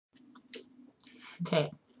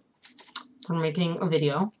Okay. We're making a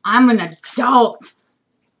video. I'm an adult.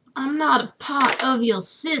 I'm not a part of your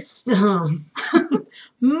system.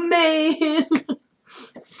 Man.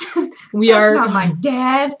 That's not my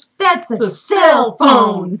dad. That's a cell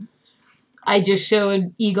phone. I just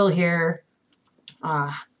showed Eagle here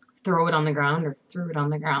throw it on the ground or threw it on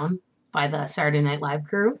the ground by the Saturday Night Live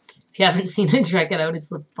crew. If you haven't seen it, check it out. It's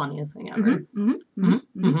the funniest thing ever.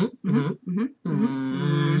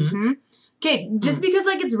 Okay, just because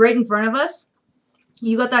like it's right in front of us,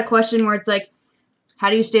 you got that question where it's like, how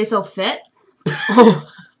do you stay so fit? Oh.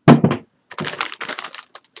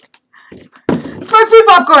 Smart food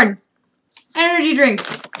popcorn. Energy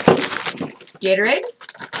drinks. Gatorade?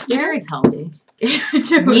 Gatorade's healthy.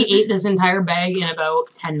 We ate this entire bag in about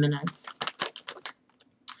 10 minutes.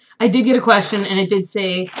 I did get a question, and it did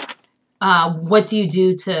say, what do you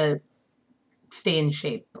do to stay in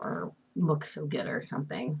shape or look so good or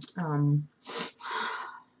something?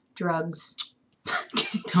 Drugs.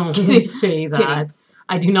 Don't say that. Kidding.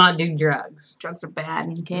 I do not do drugs. Drugs are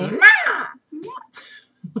bad, okay?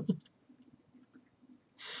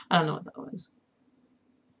 I don't know what that was.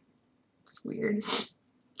 It's weird.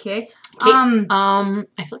 Okay. I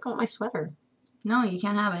feel like I want my sweater. No, you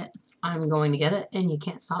can't have it. I'm going to get it, and you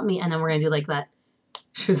can't stop me. And then we're going to do like that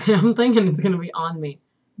Shazam thing, and it's going to be on me.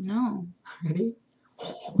 No. Ready?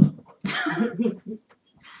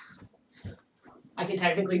 I can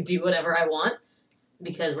technically do whatever I want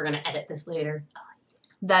because we're going to edit this later.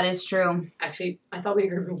 That is true. Actually, I thought we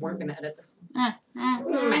weren't going to edit this one.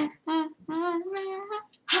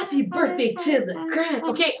 Happy birthday to the grand.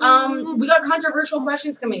 Okay, we got controversial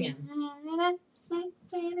questions coming in.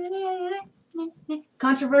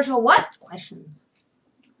 Controversial what? Questions.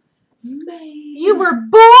 You were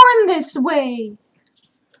born this way.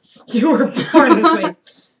 You were born this way.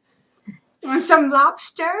 You want some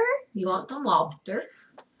lobster? You want the lobster?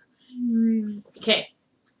 Okay,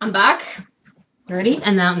 I'm back. Ready?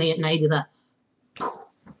 And now you do that.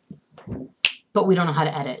 But we don't know how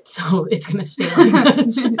to edit, so it's gonna stay like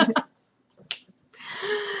this.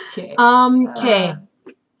 Okay. Okay.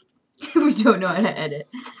 We don't know how to edit.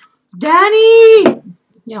 Danny!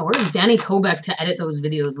 Yeah, where's Danny Kobeck to edit those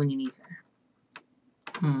videos when you need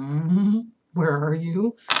her? Where are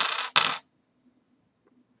you?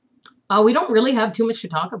 We don't really have too much to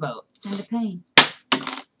talk about. And a pain.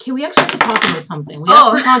 Okay, we actually have to talk about something. We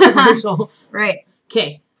asked for controversial. Right.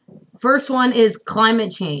 Okay. First one is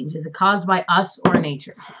climate change. Is it caused by us or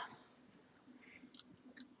nature?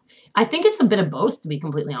 I think it's a bit of both, to be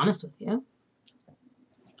completely honest with you.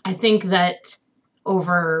 I think that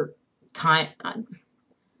over time...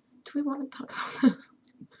 do we want to talk about this?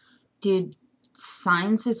 Dude,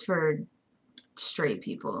 science is for straight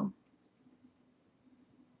people.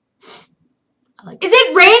 Is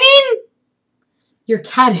it raining? Your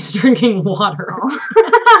cat is drinking water.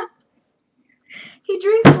 Oh. He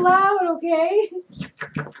drinks loud, okay?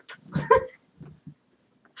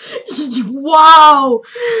 Wow!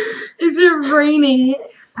 Is it raining?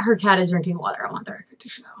 Her cat is drinking water. I want the record to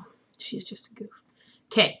show. She's just a goof.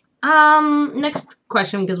 Okay. Next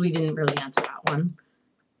question, because we didn't really answer that one.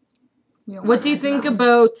 What do you think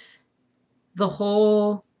about the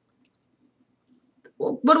whole...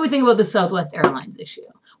 What do we think about the Southwest Airlines issue?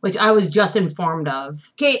 Which I was just informed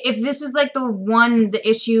of. Okay, if this is like the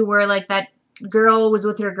issue where like that girl was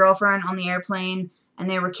with her girlfriend on the airplane and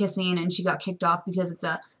they were kissing and she got kicked off because it's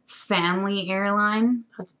a family airline.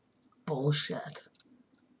 That's bullshit.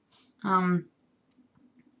 Yeah.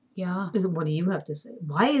 What do you have to say?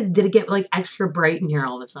 Did it get like extra bright in here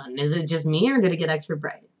all of a sudden? Is it just me or did it get extra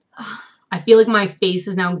bright? I feel like my face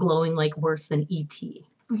is now glowing like worse than E.T.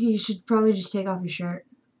 Okay, you should probably just take off your shirt.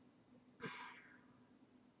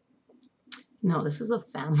 No, this is a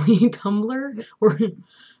family Tumblr.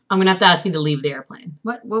 I'm going to have to ask you to leave the airplane.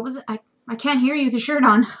 What was it? I can't hear you with your shirt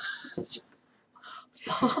on.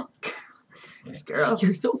 This girl.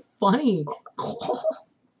 You're so funny.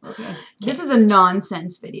 Okay. This is a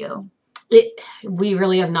nonsense video. We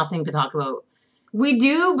really have nothing to talk about. We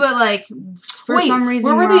do, but like for some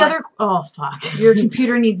reason, where were the other? Oh fuck! Your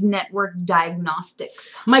computer needs network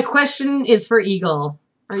diagnostics. My question is for Eagle.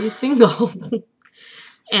 Are you single?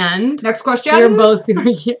 And next question. You're both super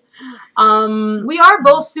cute. We are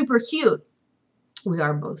both super cute. We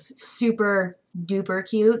are both super duper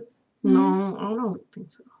cute. No, I don't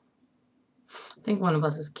think so. I think one of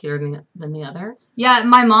us is cuter than the other. Yeah,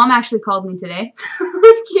 my mom actually called me today.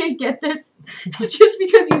 Can't get this. Just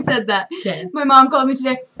because you said that. Okay. My mom called me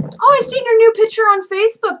today. Oh, I seen your new picture on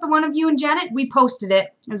Facebook. The one of you and Janet. We posted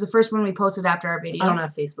it. It was the first one we posted after our video. I don't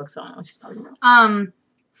have Facebook, so I don't know what she's talking about.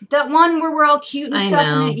 That one where we're all cute and I stuff.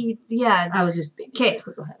 know. And yeah. I was just being. Okay.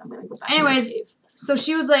 Go ahead. I'm gonna go back. Anyways, so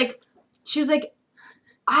she was like,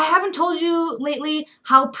 I haven't told you lately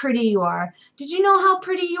how pretty you are. Did you know how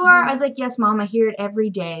pretty you are? I was like, yes, Mom, I hear it every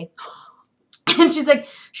day. And she's like,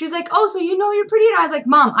 oh, so you know you're pretty? And I was like,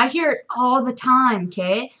 Mom, I hear it all the time,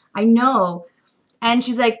 okay? I know. And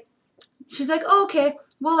she's like, oh, okay.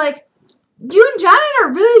 Well, like, you and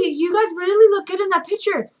Janet you guys really look good in that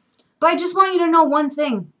picture. But I just want you to know one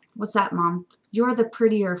thing. What's that, Mom? You're the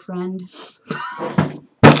prettier friend.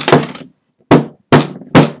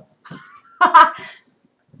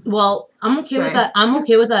 Well, I'm okay with that. I'm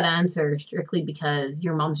okay with that answer strictly because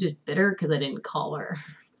your mom's just bitter because I didn't call her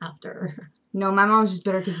after. No, my mom's just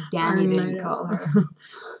bitter because Danny didn't call her.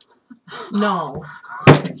 No.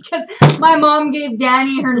 Because my mom gave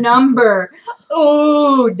Danny her number.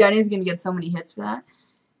 Oh, Danny's going to get so many hits for that.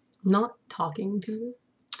 Not talking to you.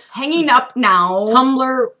 Hanging up now.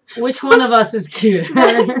 Tumblr, which one of us is cuter?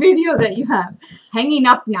 That video that you have. Hanging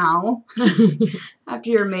up now. After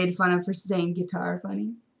you're made fun of for saying guitar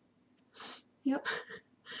funny. Yep.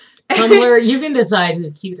 Tumblr, you can decide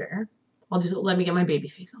who's cuter. Let me get my baby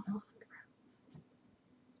face on.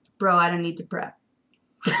 Bro, I don't need to prep.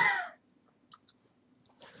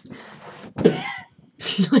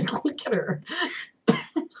 She's like, look at her.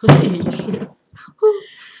 I hate you.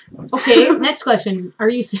 Okay, next question. Are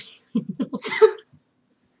you saying?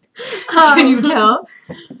 Can you tell?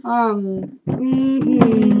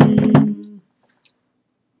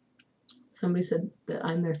 Somebody said that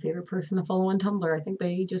I'm their favorite person to follow on Tumblr. I think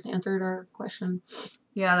they just answered our question.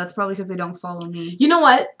 Yeah, that's probably because they don't follow me. You know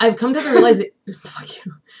what? I've come to the realization. Fuck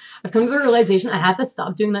you. I've come to the realization I have to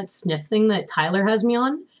stop doing that sniff thing that Tyler has me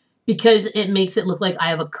on because it makes it look like I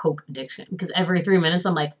have a coke addiction. Because every 3 minutes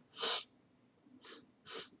I'm like.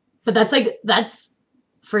 But that's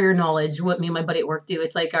for your knowledge what me and my buddy at work do.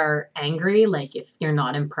 It's like our angry. Like if you're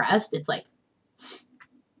not impressed, it's like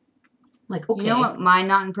okay. You know what my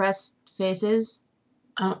not impressed face is?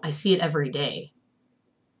 I see it every day.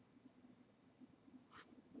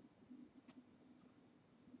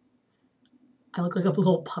 I look like a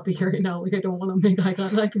little puppy right now. Like I don't want to make eye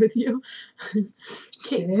contact with you.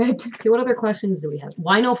 Sit. Okay, what other questions do we have?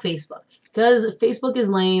 Why no Facebook? Because Facebook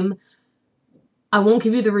is lame. I won't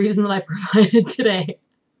give you the reason that I provided today.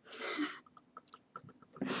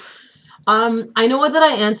 I know that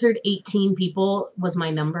I answered 18 people was my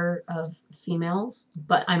number of females,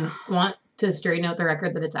 but I want to straighten out the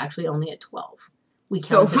record that it's actually only at 12.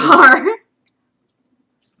 So far.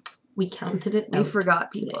 We counted it. We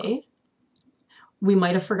forgot today. people. We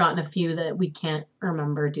might have forgotten a few that we can't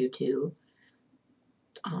remember due to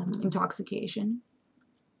intoxication.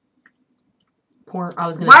 Why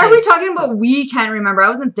are we talking about we can't remember? I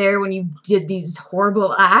wasn't there when you did these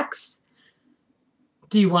horrible acts.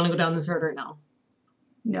 Do you want to go down this road right now?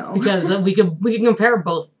 No. Because we can compare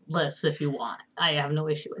both lists if you want. I have no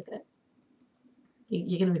issue with it.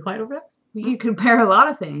 You gonna be quiet over there? We can compare a lot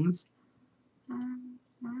of things.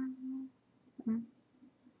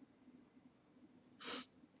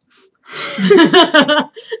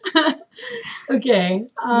 Okay.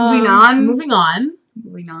 Moving on. Moving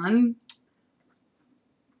on.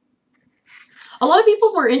 A lot of people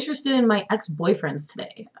were interested in my ex-boyfriends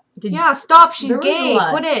today. Yeah, stop. She's gay.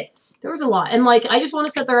 Quit it. There was a lot. And, like, I just want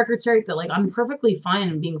to set the record straight that, like, I'm perfectly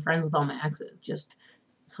fine being friends with all my exes. Just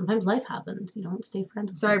sometimes life happens. You don't stay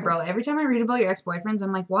friends with Sorry, people. bro. Every time I read about your ex-boyfriends,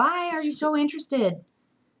 I'm like, why are you so interested?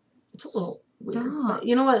 It's a little weird. But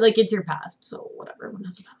you know what? Like, it's your past, so whatever. Everyone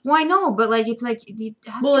has a past. Well, I know, but, like, it's like...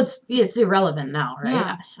 it's irrelevant now, right?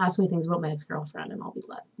 Yeah. Ask me things about my ex-girlfriend, and I'll be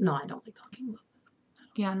glad. No, I don't like talking about that.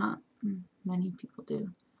 Yeah, not many people do.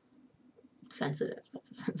 Sensitive. That's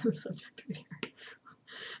a sensitive subject right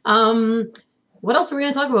here. What else are we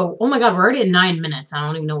going to talk about? Oh my god, we're already at 9 minutes. I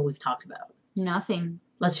don't even know what we've talked about. Nothing.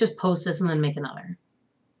 Let's just post this and then make another.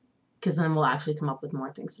 Because then we'll actually come up with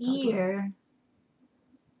more things to talk about.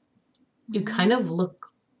 You kind of look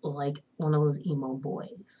like one of those emo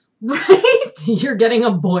boys. Right? You're getting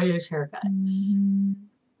a boyish haircut. I'm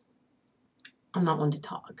not one to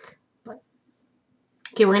talk.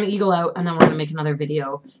 Okay, we're going to eagle out, and then we're going to make another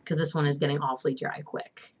video, because this one is getting awfully dry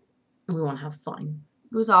quick. And we want to have fun.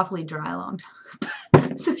 It was awfully dry a long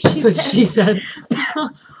time. So she said.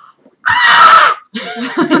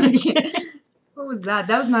 What was that?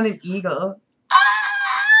 That was not an eagle.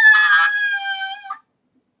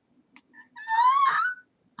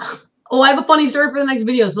 Oh, I have a funny story for the next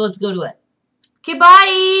video, so let's go to it. Okay,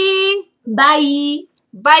 bye! Bye!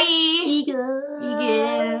 Bye! Eagle!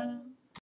 Eagle!